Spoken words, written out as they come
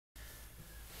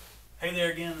Hey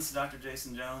there again, this is Dr.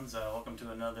 Jason Jones. Welcome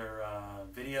to another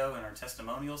video in our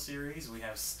testimonial series. We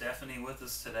have Stephanie with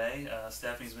us today.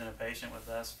 Stephanie's been a patient with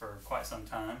us for quite some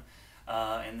time.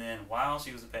 And then while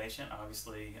she was a patient,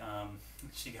 obviously,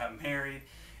 she got married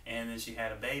and then she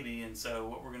had a baby. And so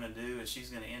what we're going to do is she's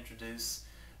going to introduce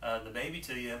the baby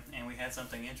to you. And we had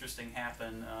something interesting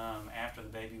happen after the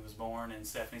baby was born, and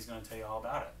Stephanie's going to tell you all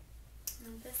about it.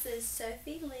 This is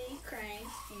Sophie Lee Crane,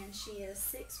 and she is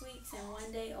 6 weeks and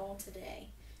 1 day old today.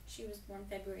 She was born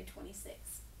February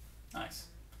 26th. Nice.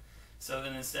 So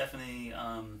then Stephanie,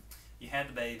 you had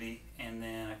the baby, and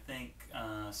then I think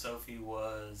Sophie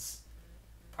was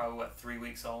probably, 3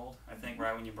 weeks old, I think,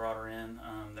 right when you brought her in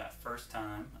that first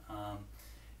time.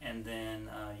 And then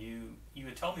you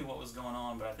had told me what was going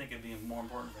on, but I think it'd be more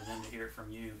important for them to hear it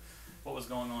from you. What was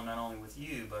going on not only with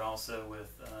you, but also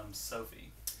with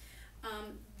Sophie?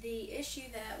 The issue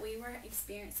that we were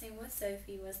experiencing with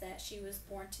Sophie was that she was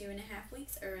born 2.5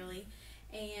 weeks early,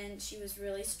 and she was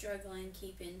really struggling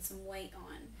keeping some weight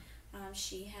on.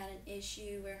 She had an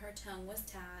issue where her tongue was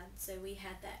tied, so we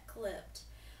had that clipped.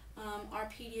 Our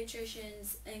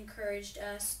pediatricians encouraged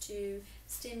us to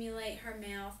stimulate her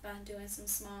mouth by doing some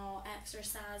small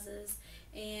exercises,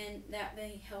 and that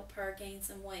may help her gain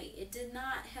some weight. It did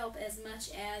not help as much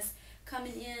as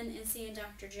coming in and seeing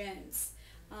Dr. Jones.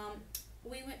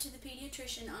 We went to the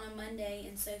pediatrician on a Monday,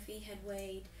 and Sophie had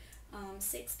weighed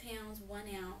 6 pounds 1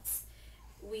 ounce.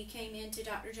 We came into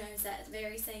Dr. Jones that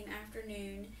very same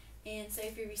afternoon, and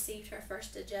Sophie received her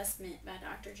first adjustment by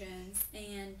Dr. Jones.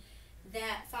 And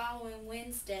that following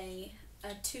Wednesday,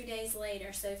 2 days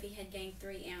later, Sophie had gained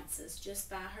 3 ounces just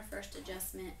by her first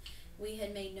adjustment. We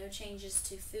had made no changes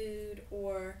to food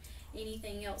or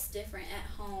anything else different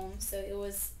at home, so it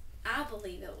was, I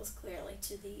believe it was clearly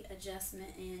to the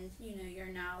adjustment and, your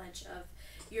knowledge of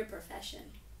your profession.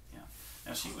 Yeah.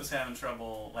 Now she was having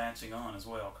trouble latching on as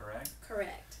well, correct?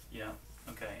 Correct. Yeah.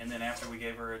 Okay. And then after we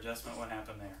gave her adjustment, what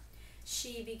happened there?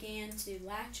 She began to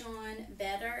latch on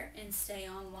better and stay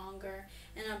on longer,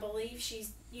 and I believe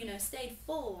she's, stayed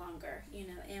full longer,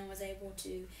 and was able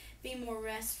to be more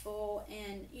restful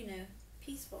and,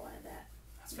 peaceful out of that.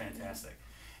 That's fantastic.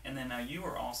 And then now you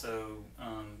were also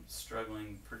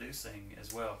struggling producing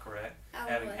as well, correct?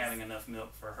 Having enough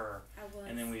milk for her. I was.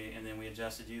 And then we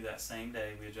adjusted you that same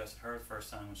day. We adjusted her the first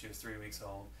time when she was 3 weeks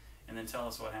old. And then tell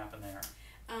us what happened there.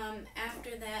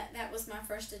 After that was my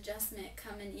first adjustment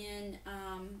coming in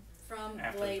from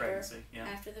after labor. The pregnancy, yeah.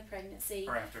 After the pregnancy.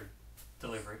 Or after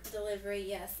delivery. Delivery,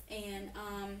 yes. And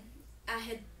I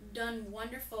had done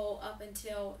wonderful up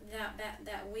until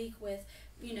that week with,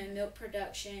 milk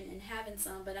production and having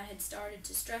some, but I had started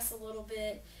to stress a little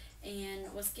bit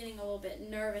and was getting a little bit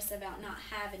nervous about not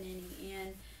having any,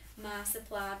 and my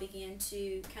supply began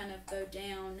to kind of go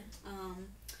down.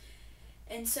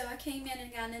 And so I came in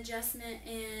and got an adjustment,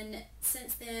 and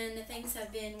since then things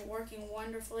have been working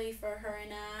wonderfully for her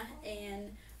and I,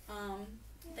 and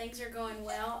things are going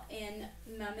well, and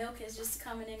my milk is just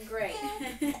coming in great.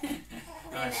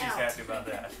 She's happy about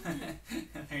that.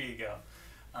 There you go.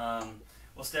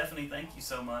 Well, Stephanie, thank you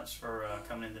so much for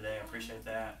coming in today. I appreciate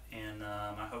that, and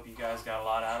I hope you guys got a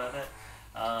lot out of it.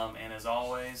 And as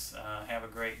always, have a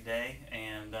great day,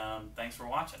 and thanks for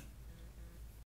watching.